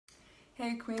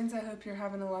Hey Queens, I hope you're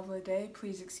having a lovely day.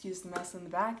 Please excuse the mess in the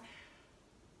back.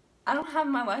 I don't have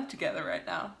my life together right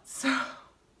now, so...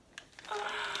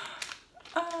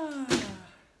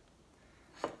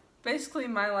 Basically,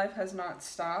 my life has not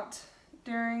stopped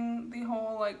during the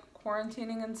whole,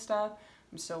 quarantining and stuff.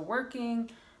 I'm still working.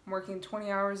 I'm working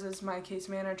 20 hours as my case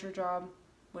manager job,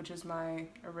 which is my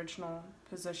original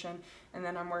position. And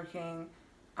then I'm working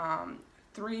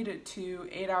 3 to 2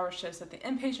 8-hour shifts at the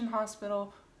inpatient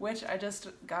hospital, which I just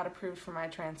got approved for my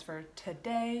transfer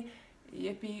today.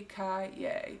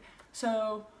 Yippee-ki-yay.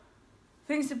 So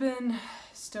things have been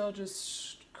still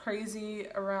just crazy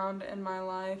around in my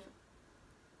life.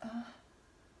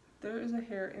 There is a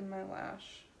hair in my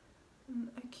lash and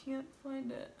I can't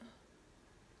find it.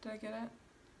 Did I get it?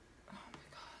 Oh my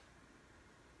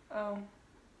god. Oh,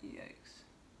 yikes.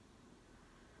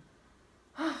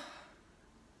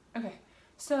 Okay,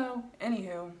 so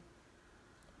anywho,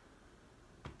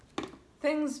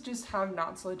 things just have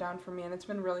not slowed down for me, and it's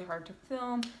been really hard to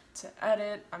film, to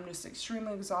edit. I'm just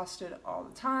extremely exhausted all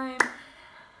the time.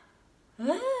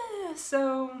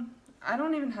 So I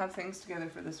don't even have things together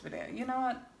for this video. You know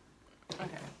what?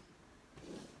 Okay.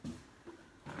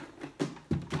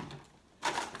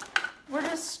 We're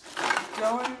just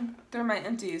going through my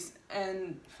empties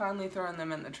and finally throwing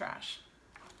them in the trash.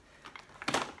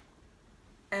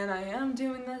 And I am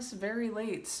doing this very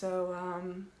late, so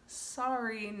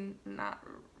sorry, not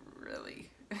really.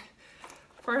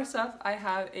 First up, I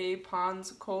have a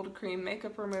Pond's Cold Cream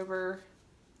Makeup Remover.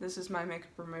 This is my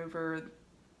makeup remover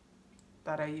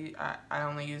that I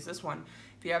only use this one.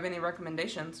 If you have any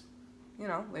recommendations, you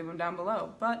know, leave them down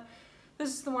below. But this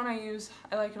is the one I use.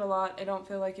 I like it a lot. I don't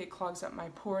feel like it clogs up my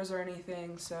pores or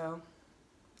anything, so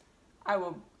I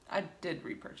did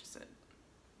repurchase it.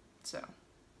 So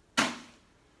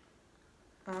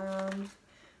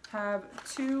have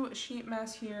 2 sheet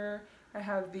masks here. I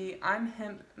have the I'm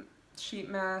Hemp sheet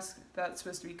mask that's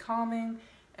supposed to be calming,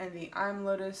 and the I'm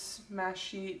Lotus mask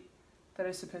sheet that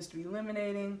is supposed to be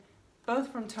illuminating.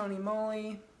 Both from Tony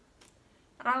Moly.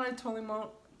 And I like Tony Moly.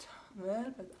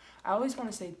 I always want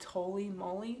to say Tony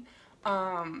Moly.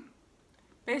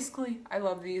 Basically, I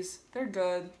love these. They're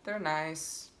good. They're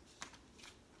nice.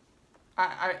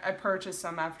 I purchased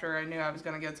some after I knew I was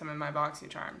going to get some in my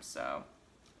BoxyCharm, so...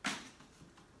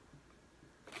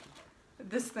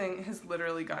 This thing has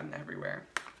literally gotten everywhere.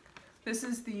 This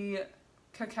is the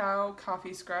Cacao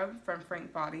Coffee Scrub from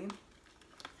Frank Body.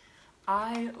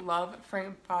 I love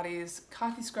Frank Body's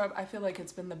coffee scrub. I feel like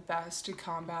it's been the best to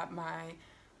combat my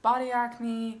body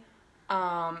acne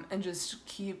and just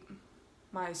keep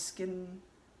my skin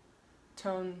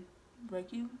tone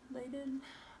regulated.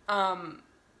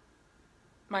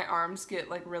 My arms get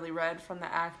really red from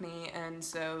the acne, and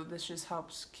so this just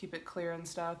helps keep it clear and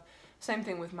stuff. Same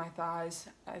thing with my thighs,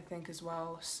 I think, as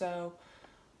well. So,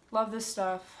 love this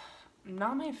stuff.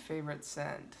 Not my favorite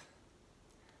scent.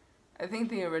 I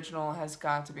think the original has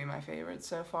got to be my favorite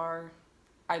so far.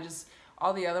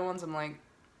 All the other ones I'm like,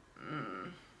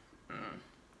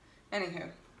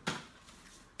 Anywho.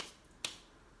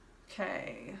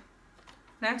 Okay.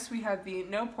 Next we have the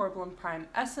No Problem Prime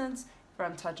Essence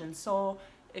from Touch and Soul.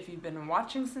 If you've been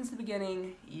watching since the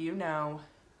beginning, you know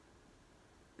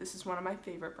this is one of my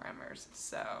favorite primers.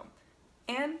 So,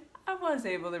 and I was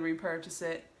able to repurchase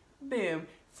it. Boom.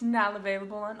 It's not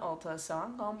available on Ulta, so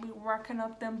I'm going to be racking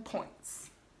up them points.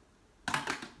 I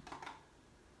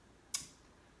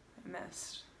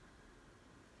missed.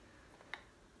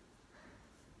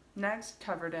 Next,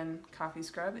 covered in coffee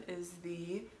scrub, is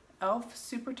the Elf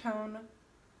Supertone.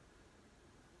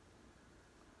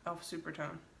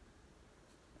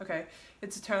 Okay,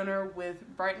 it's a toner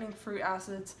with brightening fruit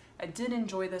acids. I did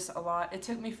enjoy this a lot. It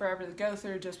took me forever to go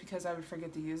through just because I would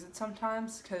forget to use it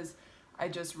sometimes, because I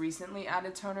just recently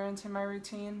added toner into my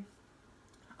routine.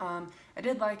 I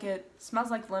did like it. Smells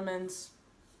like lemons,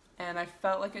 and I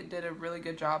felt like it did a really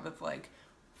good job of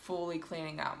fully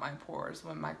cleaning out my pores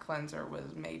when my cleanser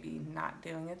was maybe not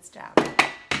doing its job.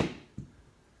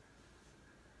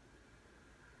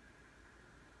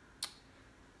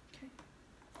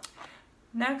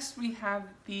 Next, we have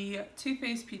the Too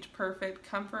Faced Peach Perfect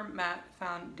Comfort Matte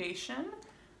Foundation.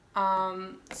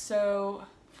 So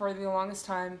for the longest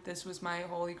time, this was my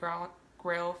holy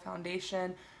grail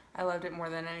foundation. I loved it more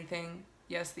than anything.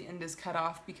 Yes, the end is cut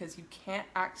off because you can't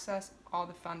access all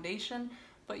the foundation,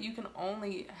 but you can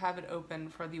only have it open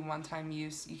for the one-time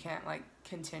use. You can't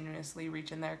continuously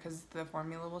reach in there because the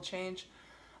formula will change.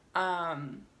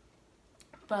 But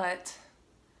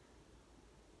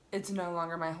it's no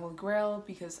longer my holy grail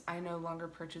because I no longer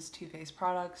purchase Too Faced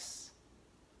products.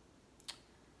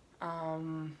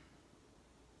 I'm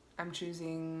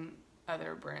choosing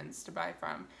other brands to buy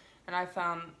from. And I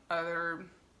found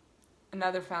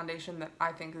another foundation that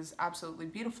I think is absolutely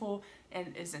beautiful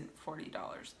and isn't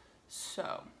 $40.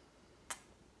 So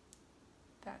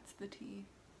that's the tea.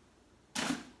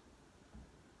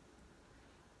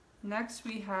 Next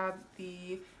we have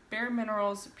the Bare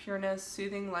Minerals Pureness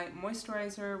Soothing Light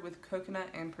Moisturizer with coconut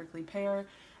and prickly pear.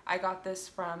 I got this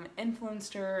from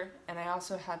Influencer, and I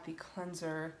also had the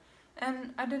cleanser,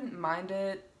 and I didn't mind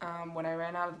it. When I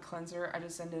ran out of the cleanser, I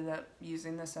just ended up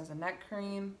using this as a neck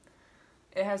cream.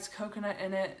 It has coconut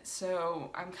in it,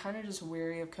 so I'm kind of just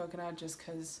wary of coconut just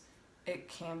because it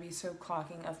can be so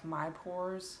clogging of my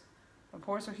pores. My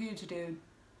pores are huge, dude.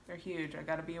 They're huge. I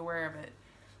gotta be aware of it.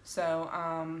 So,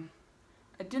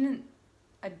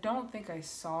 I don't think I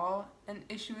saw an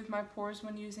issue with my pores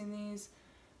when using these.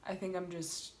 I think I'm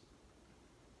just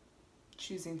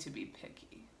choosing to be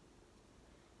picky.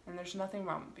 And there's nothing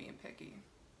wrong with being picky.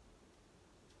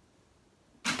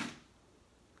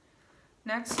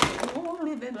 Next,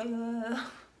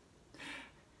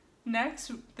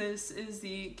 this is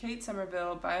the Kate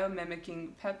Somerville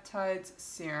Biomimicking Peptides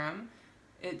Serum.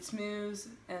 It smooths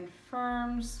and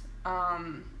firms.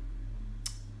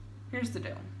 Here's the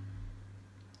deal.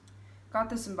 Got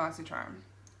this in BoxyCharm.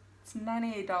 It's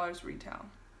 $98 retail.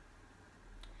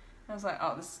 I was like,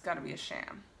 oh, this has got to be a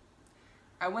sham.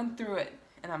 I went through it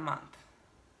in a month.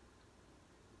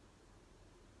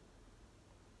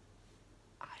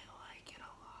 I like it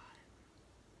a lot.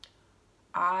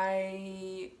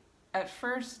 I, at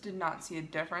first, did not see a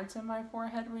difference in my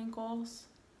forehead wrinkles.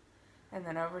 And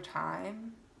then over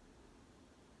time,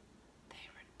 they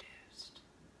reduced.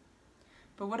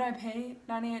 But would I pay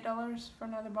 $98 for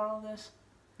another bottle of this?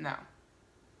 No.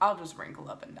 I'll just wrinkle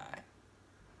up and die.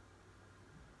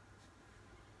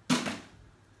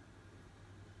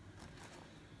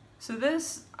 So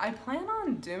this, I plan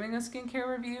on doing a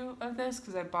skincare review of this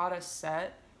because I bought a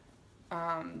set.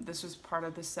 This was part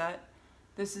of the set.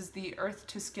 This is the Earth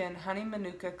to Skin Honey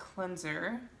Manuka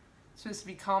Cleanser. It's supposed to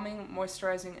be calming,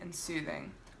 moisturizing, and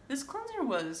soothing. This cleanser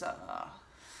was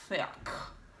thick.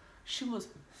 She was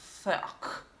thick.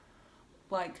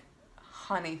 Like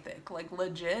honey thick. Like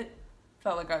legit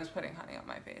felt like I was putting honey on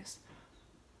my face.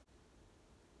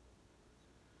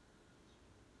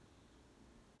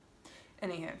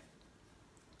 Anywho.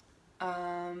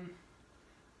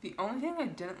 The only thing I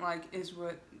didn't like is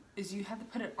you had to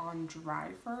put it on dry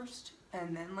first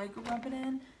and then like rub it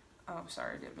in. Oh,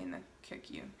 sorry, I didn't mean to kick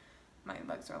you. My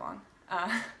legs are long.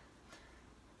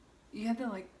 You had to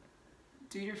like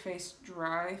do your face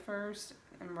dry first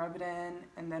and rub it in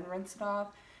and then rinse it off.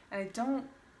 And I don't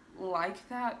like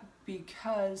that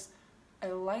because I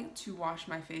like to wash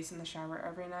my face in the shower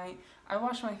every night. I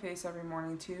wash my face every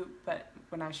morning too, but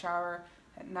when I shower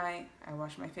at night, I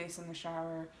wash my face in the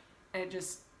shower, and it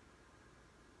just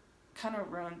kind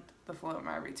of ruined the flow of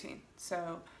my routine.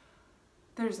 So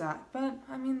there's that. But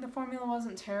I mean, the formula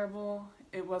wasn't terrible.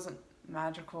 It wasn't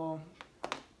magical.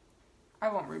 I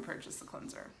won't repurchase the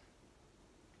cleanser.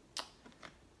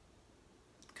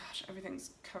 Gosh,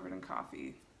 everything's covered in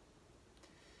coffee.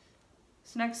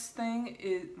 So next thing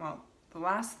is, well, the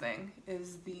last thing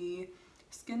is the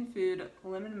Skin Food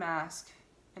Lemon Mask,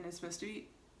 and it's supposed to be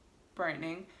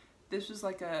brightening. This was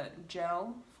like a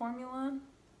gel formula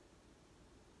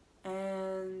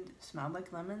and smelled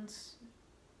like lemons.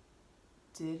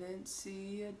 Didn't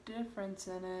see a difference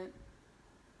in it.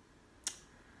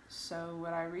 So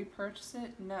would I repurchase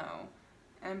it? No.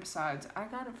 And besides, I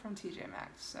got it from TJ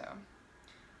Maxx, so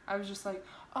I was just like,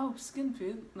 oh, Skin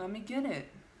Food, let me get it.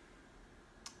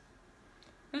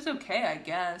 It was okay, I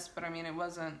guess, but I mean, it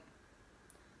wasn't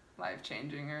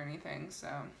life-changing or anything, so.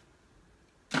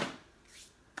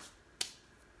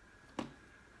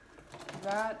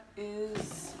 That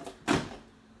is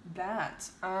that.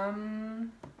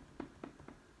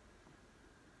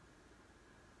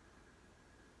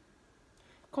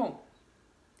 Cool.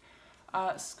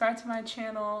 Subscribe to my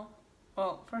channel.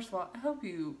 Well, first of all, I hope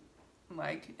you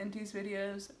like Empties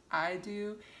videos. I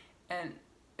do, and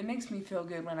it makes me feel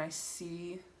good when I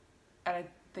see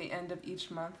at the end of each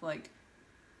month, like,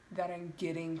 that I'm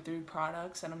getting through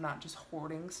products and I'm not just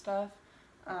hoarding stuff.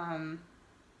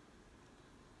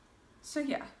 So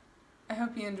yeah, I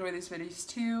hope you enjoy these videos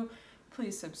too.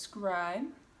 Please subscribe,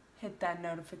 hit that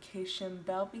notification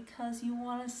bell because you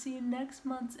want to see next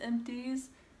month's empties.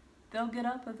 They'll get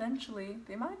up eventually.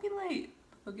 They might be late,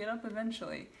 but they'll get up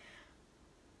eventually.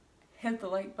 Hit the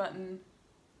like button.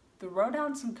 Throw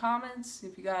down some comments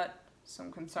if you got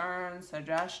some concerns,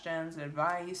 suggestions,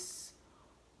 advice,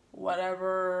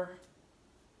 whatever.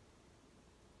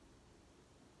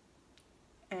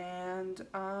 And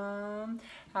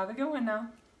have a good one now.